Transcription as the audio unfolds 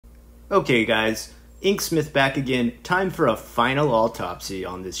Okay guys, Inksmith back again. Time for a final autopsy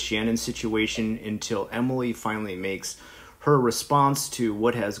on this Shannon situation until Emily finally makes her response to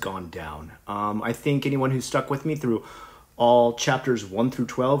what has gone down. I think anyone who stuck with me through all chapters 1 through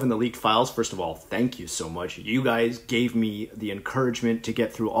 12 in the leaked files, first of all, thank you so much. You guys gave me the encouragement to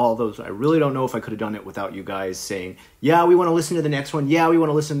get through all those. I really don't know if I could have done it without you guys saying, yeah, we want to listen to the next one. Yeah, we want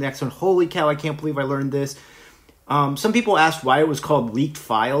to listen to the next one. Holy cow, I can't believe I learned this. Some people asked why it was called leaked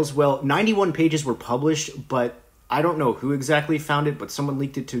files. Well, 91 pages were published, but I don't know who exactly found it, but someone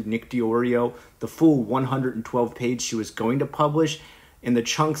leaked it to Nick DiOrio, the full 112 page she was going to publish, and the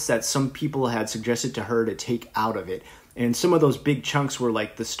chunks that some people had suggested to her to take out of it. And some of those big chunks were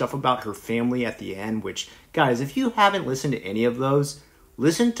like the stuff about her family at the end, which, guys, if you haven't listened to any of those,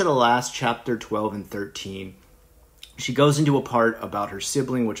 listen to the last chapter 12 and 13. She goes into a part about her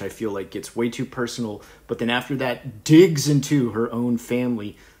sibling, which I feel like gets way too personal, but then after that digs into her own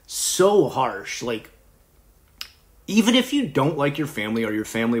family so harsh. Like, even if you don't like your family or your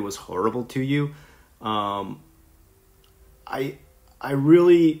family was horrible to you, I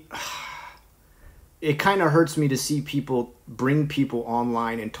really, it kind of hurts me to see people bring people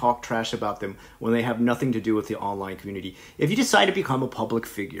online and talk trash about them when they have nothing to do with the online community. If you decide to become a public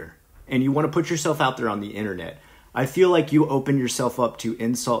figure and you want to put yourself out there on the internet, I feel like you open yourself up to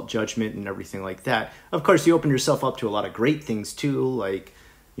insult, judgment, and everything like that. Of course, you open yourself up to a lot of great things too, like,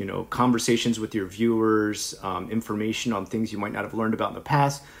 you know, conversations with your viewers, information on things you might not have learned about in the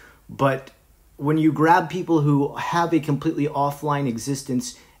past. But when you grab people who have a completely offline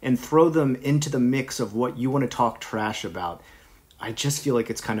existence and throw them into the mix of what you want to talk trash about, I just feel like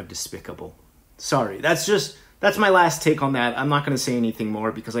it's kind of despicable. Sorry, that's my last take on that. I'm not going to say anything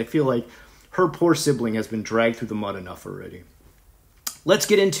more because I feel like her poor sibling has been dragged through the mud enough already. Let's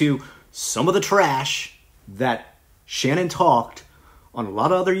get into some of the trash that Shannon talked on a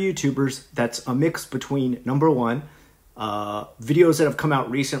lot of other YouTubers. That's a mix between, number one, videos that have come out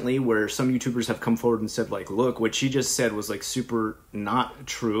recently where some YouTubers have come forward and said, like, look, what she just said was like super not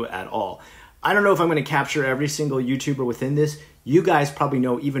true at all. I don't know if I'm going to capture every single YouTuber within this. You guys probably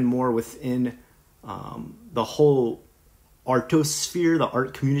know even more within the whole artosphere, the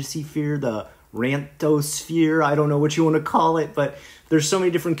art community sphere, the rantosphere, I don't know what you want to call it, but there's so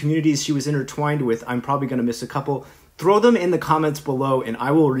many different communities she was intertwined with. I'm probably going to miss a couple. Throw them in the comments below and I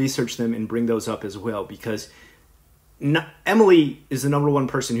will research them and bring those up as well, because Emily is the number one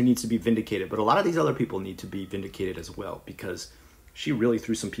person who needs to be vindicated, but a lot of these other people need to be vindicated as well, because she really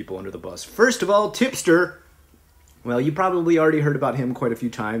threw some people under the bus. First of all, Tipster. Well, you probably already heard about him quite a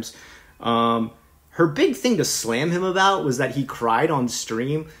few times. Her big thing to slam him about was that he cried on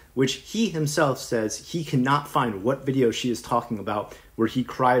stream, which he himself says he cannot find what video she is talking about where he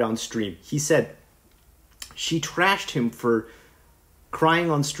cried on stream. He said she trashed him for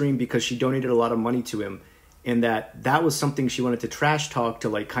crying on stream because she donated a lot of money to him, and that was something she wanted to trash talk to,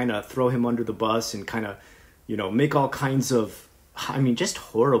 like, kind of throw him under the bus and kind of, you know, make all kinds of, I mean, just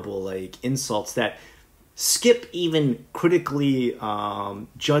horrible, like, insults that skip even critically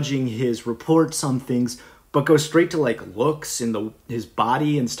judging his reports on things, but go straight to like looks and his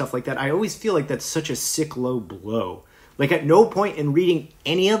body and stuff like that. I always feel like that's such a sick low blow. Like, at no point in reading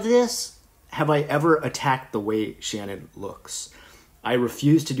any of this have I ever attacked the way Shannon looks. I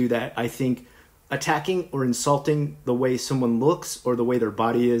refuse to do that. I think attacking or insulting the way someone looks or the way their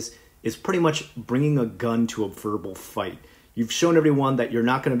body is pretty much bringing a gun to a verbal fight. You've shown everyone that you're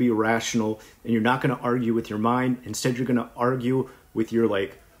not going to be rational and you're not going to argue with your mind. Instead, you're going to argue with your,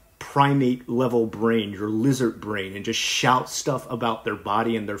 like, primate level brain, your lizard brain, and just shout stuff about their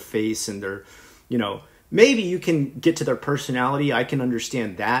body and their face and their, you know, maybe you can get to their personality. I can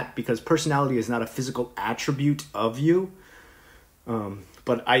understand that because personality is not a physical attribute of you.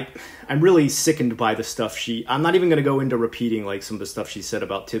 But I'm really sickened by the stuff I'm not even going to go into repeating, like, some of the stuff she said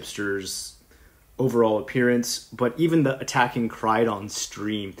about Tipster's overall appearance, but even the attacking cried on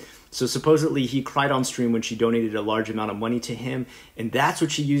stream. So supposedly he cried on stream when she donated a large amount of money to him, and that's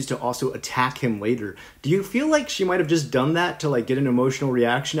what she used to also attack him later. Do you feel like she might have just done that to, like, get an emotional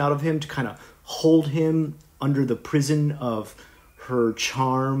reaction out of him, to kind of hold him under the prison of her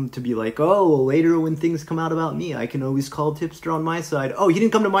charm, to be like, oh, well, later when things come out about me, I can always call Tipster on my side. Oh, he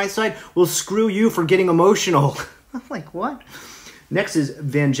didn't come to my side? Well, screw you for getting emotional. I'm like, what? Next is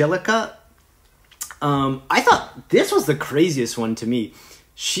Vangelica. I thought this was the craziest one to me.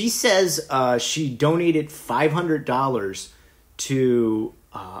 She says she donated $500 to,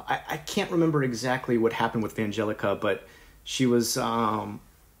 I can't remember exactly what happened with Vangelica, but she was,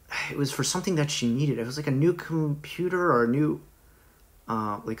 it was for something that she needed. It was like a new computer or a new,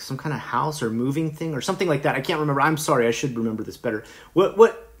 like some kind of house or moving thing or something like that. I can't remember. I'm sorry. I should remember this better. What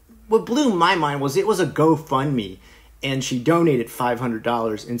what blew my mind was it was a GoFundMe, and she donated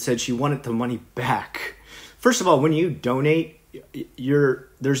 $500 and said she wanted the money back. First of all, when you donate,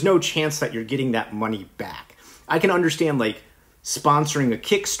 there's no chance that you're getting that money back. I can understand like sponsoring a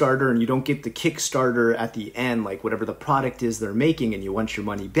Kickstarter and you don't get the Kickstarter at the end, like whatever the product is they're making, and you want your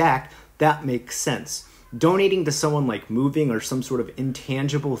money back. That makes sense. Donating to someone like moving or some sort of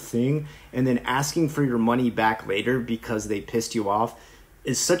intangible thing and then asking for your money back later because they pissed you off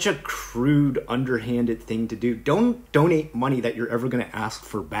is such a crude, underhanded thing to do. Don't donate money that you're ever going to ask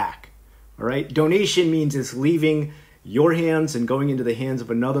for back. All right? Donation means it's leaving your hands and going into the hands of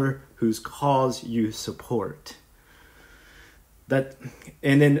another whose cause you support.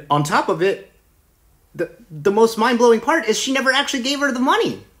 And then on top of it, the most mind-blowing part is she never actually gave her the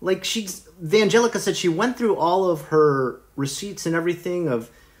money. Like Vangelica said she went through all of her receipts and everything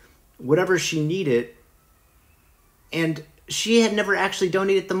of whatever she needed, and she had never actually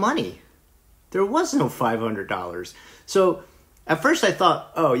donated the money. There was no $500. So at first I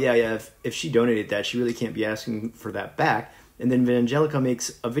thought, oh yeah, if she donated that, she really can't be asking for that back. And then Vangelica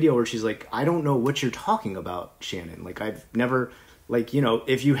makes a video where she's like, I don't know what you're talking about, Shannon. Like, I've never, like, you know,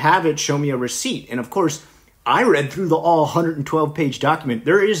 if you have it, show me a receipt. And of course, I read through the all 112-page document.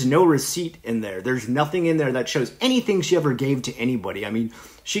 There is no receipt in there. There's nothing in there that shows anything she ever gave to anybody. I mean,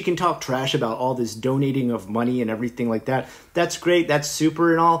 she can talk trash about all this donating of money and everything like that. That's great. That's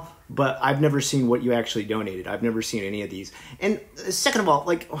super and all. But I've never seen what you actually donated. I've never seen any of these. And second of all,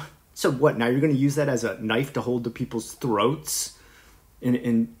 like, so what? Now you're going to use that as a knife to hold to people's throats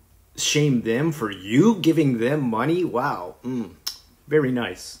and shame them for you giving them money? Wow. Very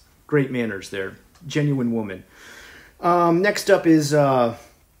nice. Great manners there. Genuine woman. Next up is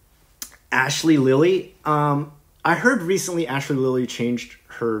Ashley Lilly. I heard recently Ashley Lilly changed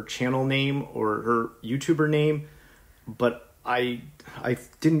her channel name or her YouTuber name, but I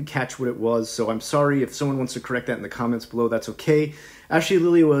didn't catch what it was, so I'm sorry. If someone wants to correct that in the comments below, that's okay. Ashley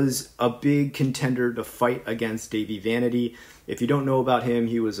Lilly was a big contender to fight against Davey Vanity. If you don't know about him,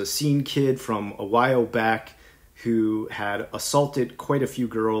 he was a scene kid from a while back who had assaulted quite a few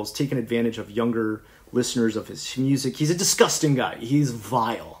girls, taken advantage of younger listeners of his music. He's a disgusting guy. He's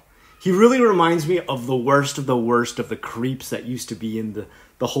vile. He really reminds me of the worst of the creeps that used to be in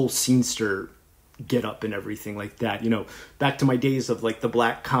the whole scenester get up and everything like that. You know, back to my days of like the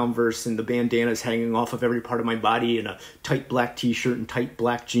black Converse and the bandanas hanging off of every part of my body and a tight black t-shirt and tight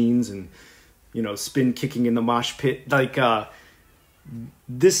black jeans and, you know, spin kicking in the mosh pit. Like,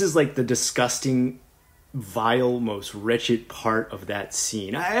 this is like the disgusting, vile, most wretched part of that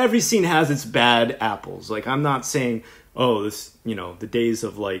scene. Every scene has its bad apples. Like, I'm not saying, oh, this, you know, the days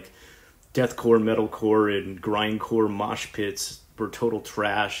of like deathcore, metalcore, and grindcore mosh pits were total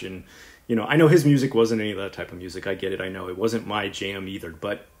trash. And, you know, I know his music wasn't any of that type of music. I get it. I know it wasn't my jam either,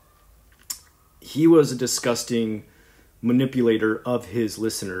 but he was a disgusting manipulator of his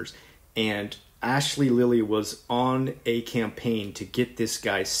listeners. And Ashley Lilly was on a campaign to get this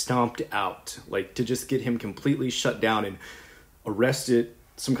guy stomped out, like to just get him completely shut down and arrested,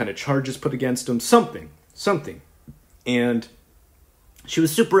 some kind of charges put against him, something. And she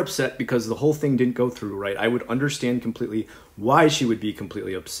was super upset because the whole thing didn't go through right. I would understand completely why she would be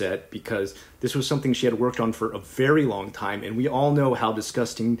completely upset, because this was something she had worked on for a very long time, and we all know how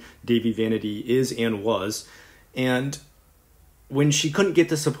disgusting Davey Vanity is and was. And when she couldn't get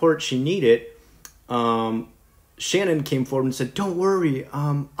the support she needed, Shannon came forward and said, don't worry,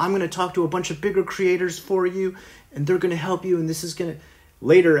 I'm going to talk to a bunch of bigger creators for you, and they're going to help you, and this is going to...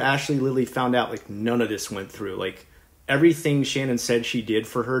 Later, Ashley Lilly found out, like, none of this went through. Like, everything Shannon said she did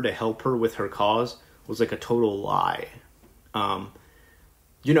for her to help her with her cause was, like, a total lie.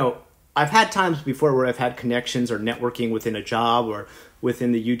 You know, I've had times before where I've had connections or networking within a job or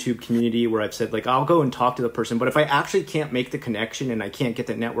within the YouTube community where I've said, like, I'll go and talk to the person, but if I actually can't make the connection and I can't get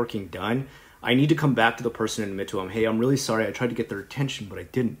the networking done, I need to come back to the person and admit to them, hey, I'm really sorry. I tried to get their attention, but I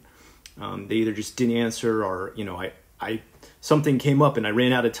didn't. They either just didn't answer or, you know, something came up and I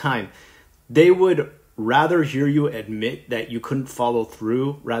ran out of time. They would rather hear you admit that you couldn't follow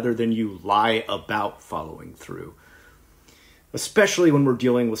through rather than you lie about following through. Especially when we're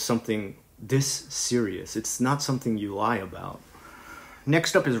dealing with something this serious. It's not something you lie about.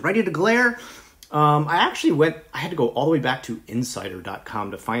 Next up is Ready to Glare. I had to go all the way back to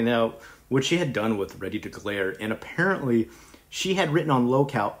insider.com to find out what she had done with Ready to Glare. And apparently she had written on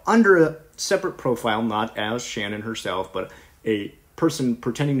Locale under a separate profile, not as Shannon herself, but a person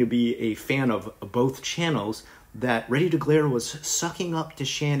pretending to be a fan of both channels, that Ready to Glare was sucking up to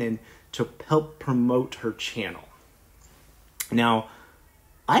Shannon to help promote her channel. Now,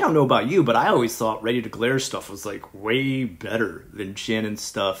 I don't know about you, but I always thought Ready to Glare stuff was like way better than Shannon's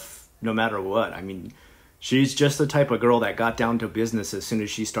stuff no matter what. I mean, she's just the type of girl that got down to business as soon as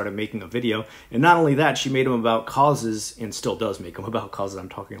she started making a video. And not only that, she made them about causes, and still does make them about causes. I'm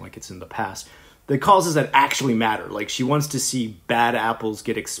talking like it's in the past. The causes that actually matter. Like, she wants to see bad apples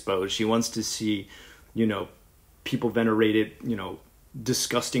get exposed. She wants to see, you know, people venerated, you know,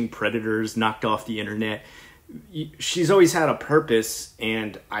 disgusting predators knocked off the internet. She's always had a purpose,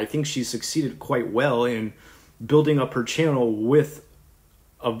 and I think she's succeeded quite well in building up her channel with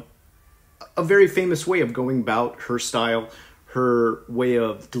a very famous way of going about her style, her way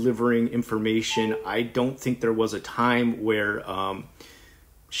of delivering information. I don't think there was a time where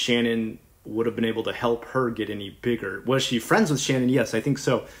Shannon would have been able to help her get any bigger. Was she friends with Shannon? Yes, I think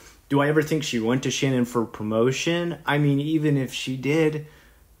so. Do I ever think she went to Shannon for promotion? I mean, even if she did,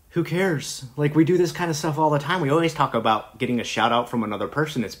 who cares? Like, we do this kind of stuff all the time. We always talk about getting a shout out from another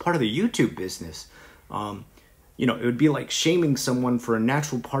person. It's part of the YouTube business. You know, it would be like shaming someone for a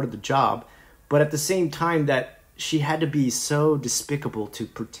natural part of the job, but at the same time that she had to be so despicable to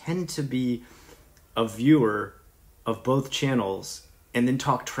pretend to be a viewer of both channels and then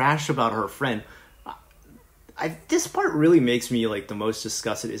talk trash about her friend. This part really makes me like the most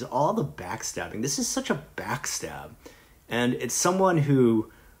disgusted, is all the backstabbing. This is such a backstab. And it's someone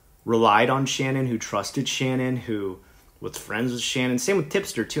who relied on Shannon, who trusted Shannon, who was friends with Shannon. Same with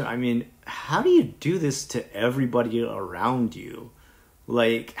Tipster too. I mean, how do you do this to everybody around you?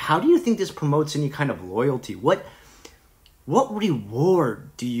 Like, how do you think this promotes any kind of loyalty? What reward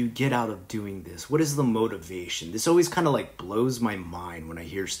do you get out of doing this? What is the motivation? This always kind of like blows my mind when I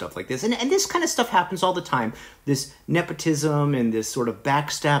hear stuff like this. And this kind of stuff happens all the time. This nepotism and this sort of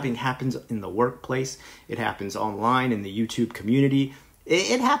backstabbing happens in the workplace. It happens online in the YouTube community.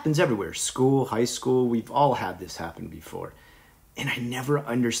 It happens everywhere. School, high school, we've all had this happen before. And I never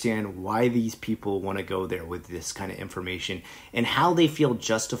understand why these people want to go there with this kind of information and how they feel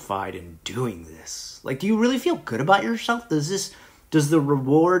justified in doing this. Like, do you really feel good about yourself? Does the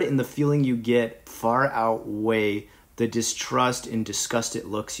reward and the feeling you get far outweigh the distrust and disgusted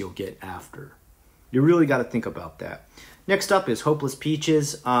looks you'll get after? You really got to think about that. Next up is Hopeless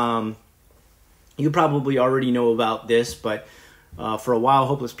Peaches. You probably already know about this, but for a while,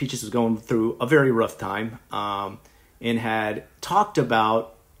 Hopeless Peaches was going through a very rough time. And had talked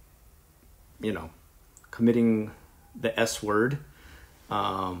about, you know, committing the S word,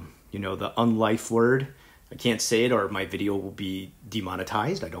 you know, the unlife word. I can't say it or my video will be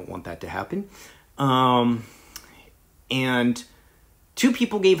demonetized. I don't want that to happen. And 2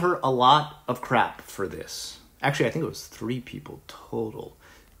 people gave her a lot of crap for this. Actually, I think it was 3 people total.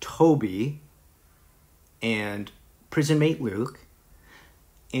 Toby and prison mate Luke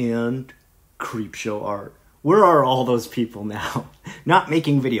and Creepshow Art. Where are all those people now? Not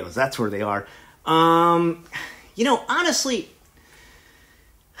making videos. That's where they are. You know, honestly,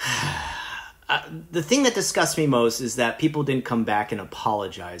 the thing that disgusts me most is that people didn't come back and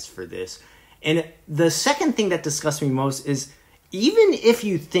apologize for this. And the second thing that disgusts me most is, even if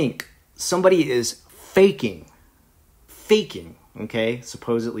you think somebody is faking, okay,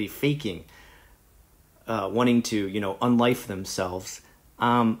 supposedly faking, wanting to, you know, unlife themselves,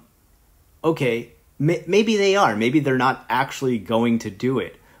 okay, maybe they are. Maybe they're not actually going to do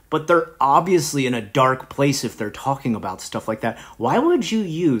it. But they're obviously in a dark place if they're talking about stuff like that. Why would you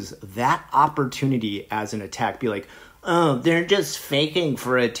use that opportunity as an attack? Be like, oh, they're just faking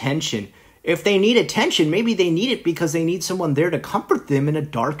for attention. If they need attention, maybe they need it because they need someone there to comfort them in a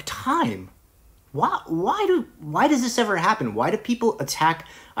dark time. Why does this ever happen? Why do people attack?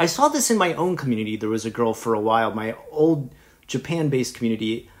 I saw this in my own community. There was a girl for a while, my old Japan-based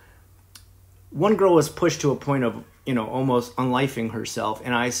community. One girl was pushed to a point of, you know, almost unlifing herself.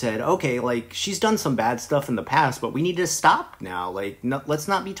 And I said, okay, like, she's done some bad stuff in the past, but we need to stop now. Like, no, let's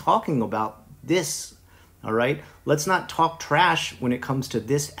not be talking about this, all right? Let's not talk trash when it comes to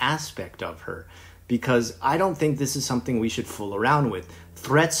this aspect of her, because I don't think this is something we should fool around with.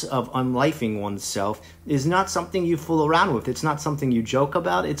 Threats of unlifing oneself is not something you fool around with. It's not something you joke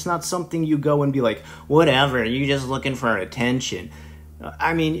about. It's not something you go and be like, whatever, you're just looking for attention.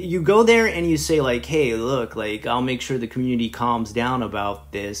 I mean, you go there and you say like, hey, look, like, I'll make sure the community calms down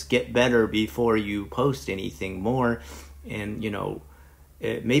about this. Get better before you post anything more. And, you know,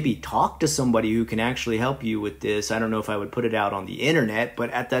 maybe talk to somebody who can actually help you with this. I don't know if I would put it out on the internet, but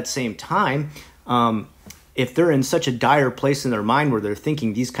at that same time, if they're in such a dire place in their mind where they're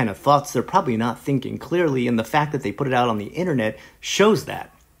thinking these kind of thoughts, they're probably not thinking clearly. And the fact that they put it out on the internet shows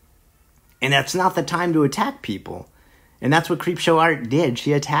that. And that's not the time to attack people. And that's what Creepshow Art did.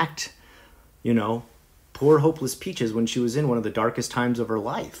 She attacked, you know, poor Hopeless Peaches when she was in one of the darkest times of her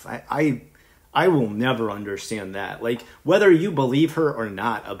life. I I will never understand that. Like, whether you believe her or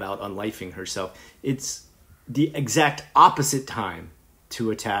not about unlifing herself, it's the exact opposite time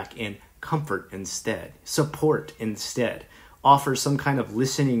to attack and comfort instead, support instead, offer some kind of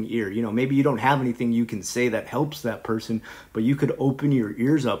listening ear. You know, maybe you don't have anything you can say that helps that person, but you could open your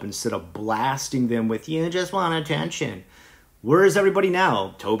ears up instead of blasting them with, you just want attention. Where is everybody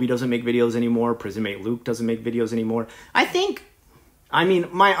now? Toby doesn't make videos anymore. Prison Mate Luke doesn't make videos anymore.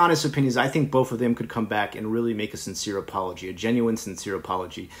 My honest opinion is I think both of them could come back and really make a sincere apology, a genuine, sincere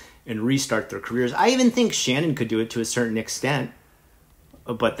apology, and restart their careers. I even think Shannon could do it to a certain extent,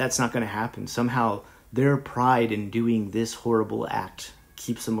 but that's not going to happen. Somehow their pride in doing this horrible act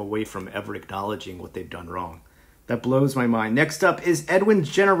keeps them away from ever acknowledging what they've done wrong. That blows my mind. Next up is Edwin's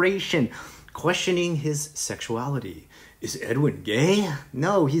generation, questioning his sexuality. Is Edwin gay?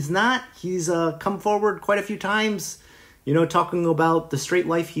 No, he's not. He's come forward quite a few times, talking about the straight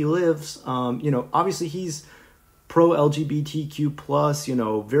life he lives. Obviously he's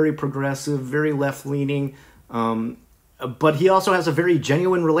pro-LGBTQ+, very progressive, very left-leaning. But he also has a very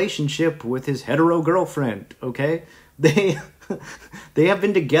genuine relationship with his hetero girlfriend, okay? They have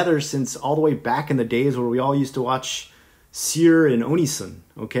been together since all the way back in the days where we all used to watch Sear and Onisun,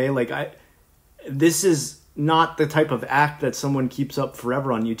 okay? This is not the type of act that someone keeps up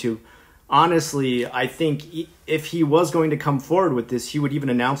forever on YouTube. Honestly, I think if he was going to come forward with this, he would even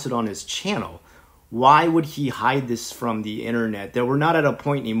announce it on his channel. Why would he hide this from the internet? That we're not at a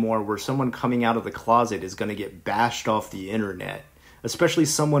point anymore where someone coming out of the closet is going to get bashed off the internet, especially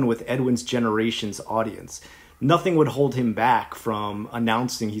someone with Edwin's generation's audience. Nothing would hold him back from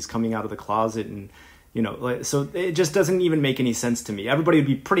announcing he's coming out of the closet, and so it just doesn't even make any sense to me. Everybody would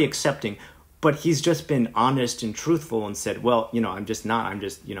be pretty accepting, but he's just been honest and truthful and said, well,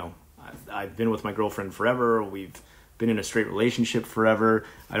 I've been with my girlfriend forever. We've been in a straight relationship forever.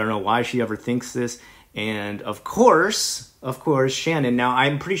 I don't know why she ever thinks this. And of course, Shannon, now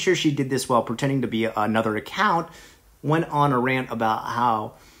I'm pretty sure she did this while pretending to be another account, went on a rant about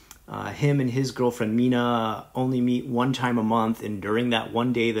how him and his girlfriend Mina only meet one time a month. And during that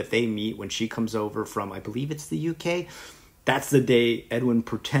one day that they meet, when she comes over from, I believe it's the UK, that's the day Edwin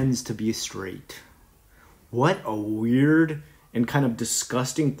pretends to be straight. What a weird and kind of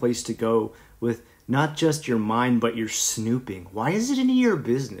disgusting place to go with not just your mind, but your snooping. Why is it any of your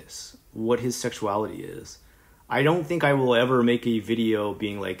business what his sexuality is? I don't think I will ever make a video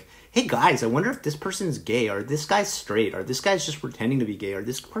being like, hey guys, I wonder if this person's gay, or this guy's straight, or this guy's just pretending to be gay, or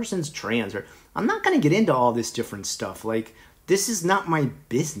this person's trans, or I'm not going to get into all this different stuff. This is not my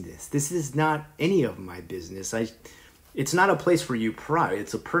business. This is not any of my business. It's not a place where you pry.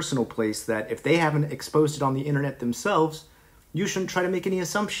 It's a personal place that if they haven't exposed it on the internet themselves, you shouldn't try to make any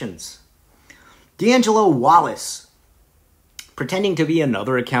assumptions. D'Angelo Wallace, pretending to be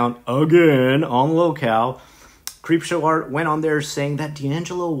another account again on locale. Creepshow Art went on there saying that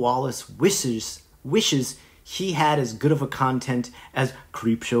D'Angelo Wallace wishes he had as good of a content as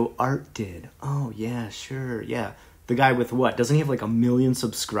Creepshow Art did. Oh, yeah, sure, yeah. The guy with what? Doesn't he have 1 million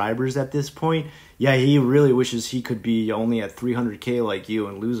subscribers at this point? Yeah, he really wishes he could be only at 300K like you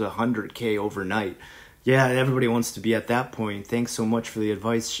and lose 100K overnight. Yeah, everybody wants to be at that point. Thanks so much for the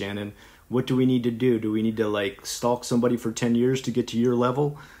advice, Shannon. What do we need to do? Do we need to stalk somebody for 10 years to get to your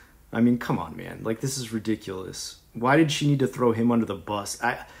level? I mean, come on, man. This is ridiculous. Why did she need to throw him under the bus?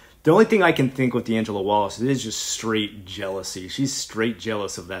 The only thing I can think with D'Angelo Wallace is just straight jealousy. She's straight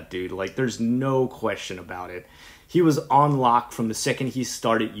jealous of that dude. There's no question about it. He was on lock from the second he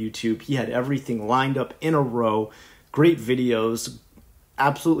started YouTube. He had everything lined up in a row. Great videos,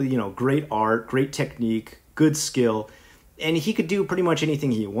 absolutely, great art, great technique, good skill. And he could do pretty much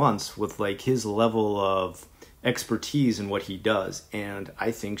anything he wants with his level of expertise in what he does. And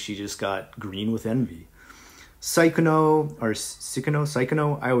I think she just got green with envy. Sykono,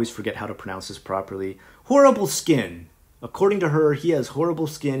 I always forget how to pronounce this properly. Horrible skin. According to her, he has horrible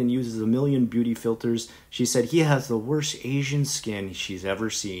skin and uses a million beauty filters. She said he has the worst Asian skin she's ever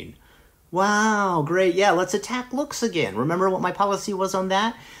seen. Wow, great. Yeah, let's attack looks again. Remember what my policy was on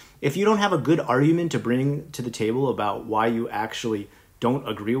that? If you don't have a good argument to bring to the table about why you actually don't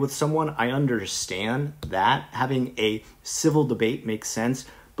agree with someone, I understand that. Having a civil debate makes sense.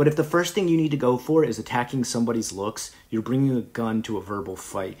 But if the first thing you need to go for is attacking somebody's looks, you're bringing a gun to a verbal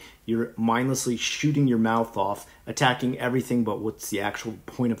fight. You're mindlessly shooting your mouth off, attacking everything but what's the actual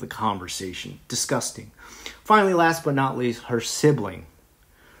point of the conversation. Disgusting. Finally, last but not least, her sibling.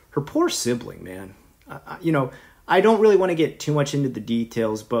 Her poor sibling, man. I don't really want to get too much into the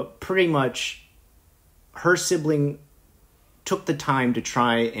details, but pretty much her sibling took the time to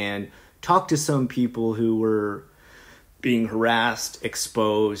try and talk to some people who were being harassed,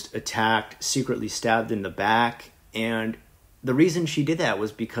 exposed, attacked, secretly stabbed in the back. And the reason she did that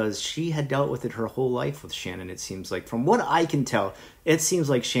was because she had dealt with it her whole life with Shannon, it seems like. From what I can tell, it seems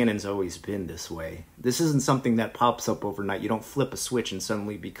like Shannon's always been this way. This isn't something that pops up overnight. You don't flip a switch and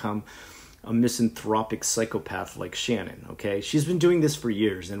suddenly become a misanthropic psychopath like Shannon, okay? She's been doing this for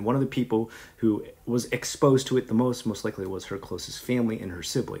years, and one of the people who was exposed to it the most likely was her closest family and her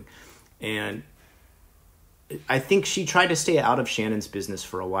sibling. And I think she tried to stay out of Shannon's business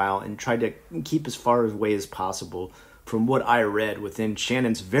for a while and tried to keep as far away as possible from what I read within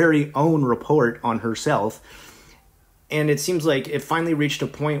Shannon's very own report on herself. And it seems like it finally reached a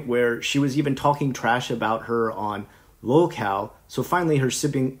point where she was even talking trash about her on locale. So finally her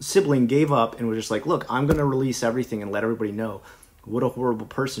sibling gave up and was just like, look, I'm going to release everything and let everybody know what a horrible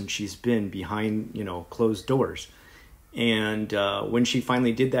person she's been behind, closed doors. And when she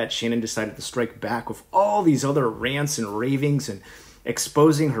finally did that, Shannon decided to strike back with all these other rants and ravings and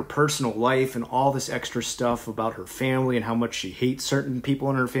exposing her personal life and all this extra stuff about her family and how much she hates certain people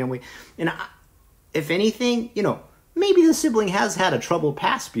in her family. And if anything, maybe the sibling has had a troubled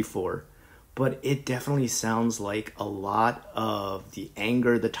past before, but it definitely sounds like a lot of the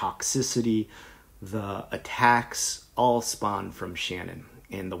anger, the toxicity, the attacks all spawn from Shannon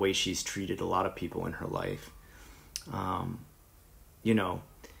and the way she's treated a lot of people in her life. The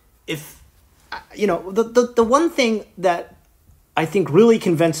one thing that I think really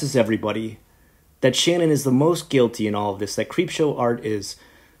convinces everybody that Shannon is the most guilty in all of this, that Creepshow Art is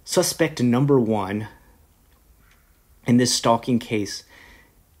suspect number one in this stalking case,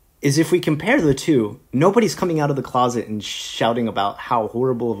 is if we compare the two, nobody's coming out of the closet and shouting about how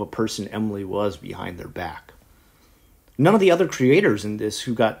horrible of a person Emily was behind their back. None of the other creators in this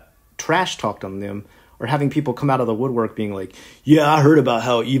who got trash talked on them or having people come out of the woodwork being like, yeah, I heard about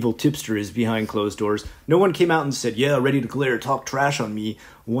how evil Tipster is behind closed doors. No one came out and said, yeah, Ready to Glare talked trash on me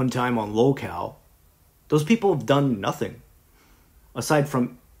one time on locale. Those people have done nothing. Aside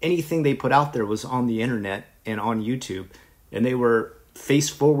from anything they put out there was on the internet and on YouTube. And they were face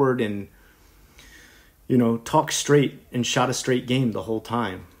forward and, talk straight and shot a straight game the whole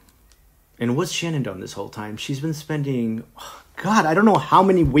time. And what's Shannon done this whole time? She's been spending, God, I don't know how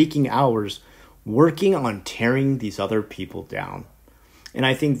many waking hours working on tearing these other people down. And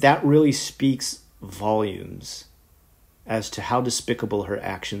I think that really speaks volumes as to how despicable her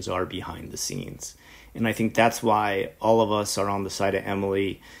actions are behind the scenes. And I think that's why all of us are on the side of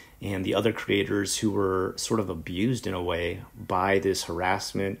Emily and the other creators who were sort of abused in a way by this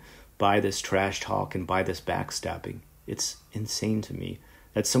harassment, by this trash talk, and by this backstabbing. It's insane to me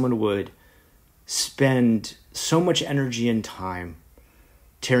that someone would spend so much energy and time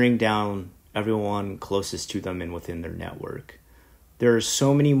tearing down everyone closest to them and within their network. There are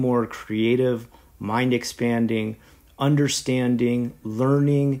so many more creative, mind-expanding, understanding,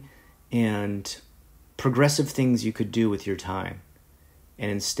 learning, and progressive things you could do with your time. And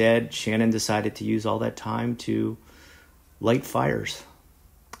instead, Shannon decided to use all that time to light fires.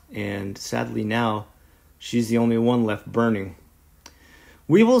 And sadly now, she's the only one left burning.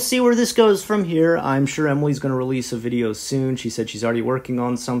 We will see where this goes from here. I'm sure Emily's going to release a video soon. She said she's already working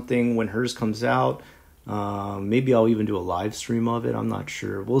on something when hers comes out. Maybe I'll even do a live stream of it. I'm not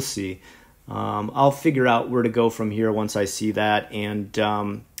sure. We'll see. I'll figure out where to go from here once I see that. And,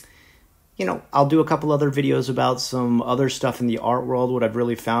 I'll do a couple other videos about some other stuff in the art world. What I've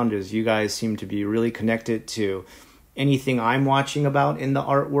really found is you guys seem to be really connected to anything I'm watching about in the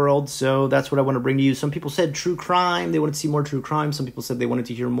art world. So that's what I want to bring to you. Some people said true crime. They wanted to see more true crime. Some people said they wanted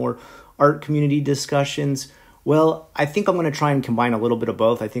to hear more art community discussions. Well, I think I'm going to try and combine a little bit of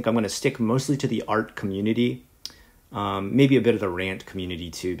both. I think I'm going to stick mostly to the art community. Maybe a bit of the rant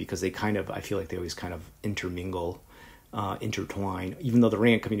community too, because I feel like they always kind of intermingle, intertwine, even though the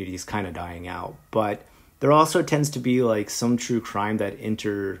rant community is kind of dying out. But there also tends to be like some true crime that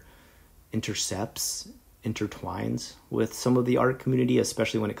intertwines with some of the art community,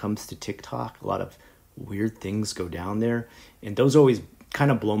 especially when it comes to TikTok. A lot of weird things go down there, and those always kind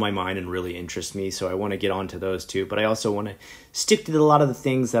of blow my mind and really interest me, so I want to get onto those too. But I also want to stick to a lot of the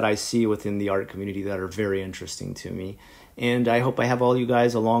things that I see within the art community that are very interesting to me. And I hope I have all you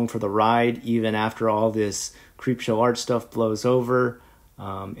guys along for the ride, even after all this Creepshow Art stuff blows over,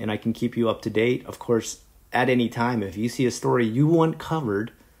 and I can keep you up to date. Of course, at any time, if you see a story you want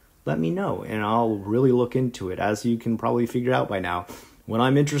covered, let me know, and I'll really look into it. As you can probably figure out by now, when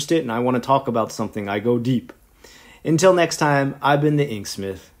I'm interested and I want to talk about something, I go deep. Until next time, I've been the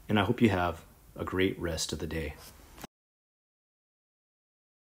Inksmith, and I hope you have a great rest of the day.